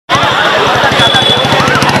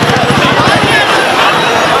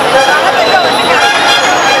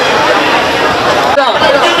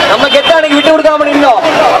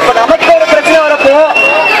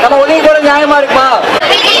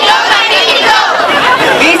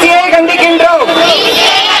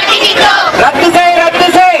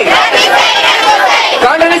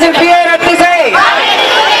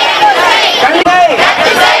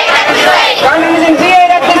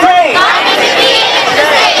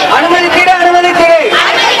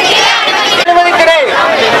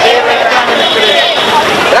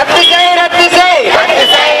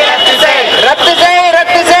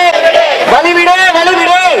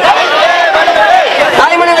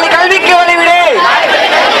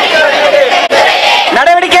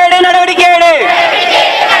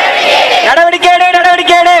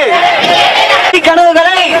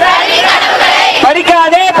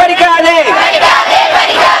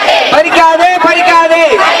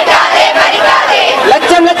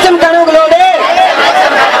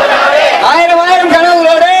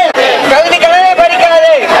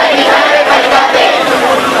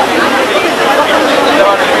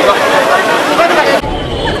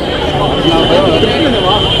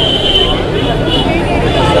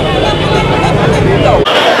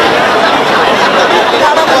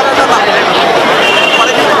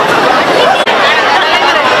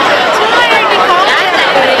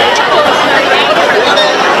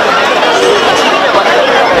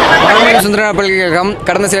சுந்தர கழகம்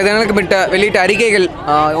கடந்த சில தினங்களுக்கு வெளியிட்ட அறிக்கைகள்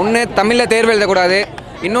ஒன்று தமிழில் தேர்வு எழுதக்கூடாது,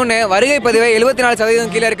 இன்னொன்று வருகை பதிவை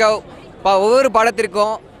 74% கீழே இருக்க ஒவ்வொரு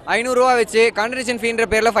பாடத்திற்கும் 500 ரூபா வச்சு கான்ட்ரிபியூஷன் ஃபீன்ற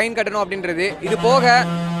பேரில் ஃபைன் கட்டணும் அப்படின்றது. இது போக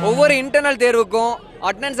ஒவ்வொரு இன்டர்னல் தேர்வுக்கும்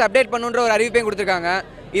அட்டெண்டன்ஸ் அப்டேட் பண்ணுன்ற ஒரு அறிவிப்பையும் கொடுத்துருக்காங்க.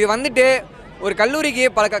 இது வந்துட்டு ஒரு கல்லூரிக்கு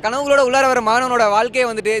பல கனவுகளோட உள்ளார வர மாணவனோட வாழ்க்கையை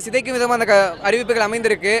வந்துட்டு சிதைக்கும் விதமாக அந்த அறிவிப்புகள்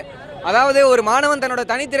அமைந்திருக்கு. அதாவது ஒரு மாணவன் தன்னோட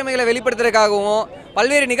தனித்திறமைகளை வெளிப்படுத்துறதுக்காகவும்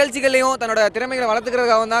பல்வேறு நிகழ்ச்சிகளையும் தன்னோட திறமைகளை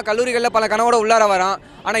வளர்த்துக்கிறதுக்காகவும் தான் கல்லூரிகளில் பல கனவோட உள்ளார வரான்.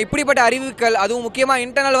 ஆனால் இப்படிப்பட்ட அறிவிப்புகள், அதுவும் முக்கியமாக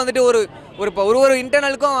இன்டர்னல் வந்துட்டு ஒரு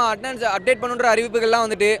இன்டர்னலுக்கும் அட்டெண்டன்ஸ் அப்டேட் பண்ணுற அறிவிப்புகள்லாம்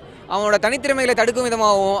வந்துட்டு அவனோட தனித்திறமைகளை தடுக்கும்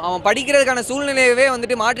விதமாகவும் அவன் படிக்கிறதுக்கான சூழ்நிலையவே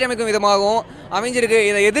வந்துட்டு மாற்றி அமைக்கும் விதமாகவும் அமைஞ்சிருக்கு.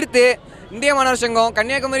 இதை எதிர்த்து இந்திய மாணவர் சங்கம்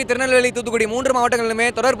கன்னியாகுமரி, திருநெல்வேலி, தூத்துக்குடி 3 மாவட்டங்களிலுமே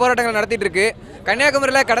தொடர் போராட்டங்கள் நடத்திட்டு இருக்கு.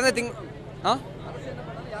 கன்னியாகுமரியில் கடந்த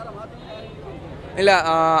இல்லை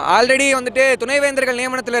ஆல்ரெடி வந்துட்டு துணைவேந்தர்கள்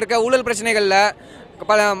நியமனத்தில் இருக்க ஊழல் பிரச்சனைகளில்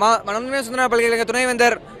பல மனமே சுந்தர பல்கலைக்கழக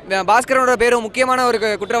துணைவேந்தர் பாஸ்கரனோட பேரும் முக்கியமான ஒரு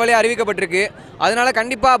குற்றவாளியாக அறிவிக்கப்பட்டிருக்கு. அதனால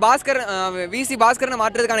கண்டிப்பாக விசி பாஸ்கரனை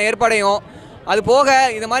மாற்றுறதுக்கான ஏற்பாடையும், அது போக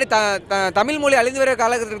இந்த மாதிரி தமிழ் மொழி அழிந்து வர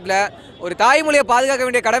காலகட்டத்தில் ஒரு தாய்மொழியை பாதுகாக்க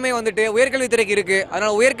வேண்டிய கடமை வந்துட்டு உயர்கல்வித்துறைக்கு இருக்குது.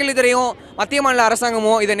 அதனால் உயர்கல்வித்துறையும் மத்திய மாநில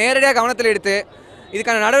அரசாங்கமும் இதை நேரடியாக கவனத்தில் எடுத்து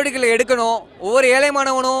இதுக்கான நடவடிக்கைகளை எடுக்கணும். ஒவ்வொரு ஏழை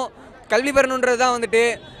மாணவனும் கல்வி பெறணுன்றது தான் வந்துட்டு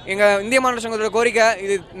எங்கள் இந்திய மாணவர் சங்கத்தோட கோரிக்கை.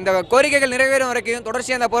 இந்த கோரிக்கைகள் நிறைவேறும் வரைக்கும்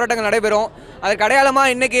தொடர்ச்சியாக அந்த போராட்டங்கள் நடைபெறும். அதற்கு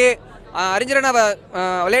அடையாளமாக இன்றைக்கி அறிஞரண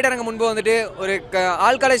விளையாட்டரங்கு முன்பு வந்துட்டு ஒரு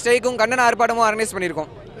ஆள்காலை ஸ்ட்ரைக்கும் கண்டன ஆர்ப்பாட்டமும் ஆர்கனைஸ்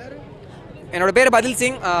பண்ணியிருக்கோம். என்னோட பேர் பதில்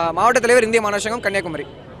சிங், மாவட்ட தலைவர், இந்திய மாணவர் சங்கம், கன்னியாகுமரி.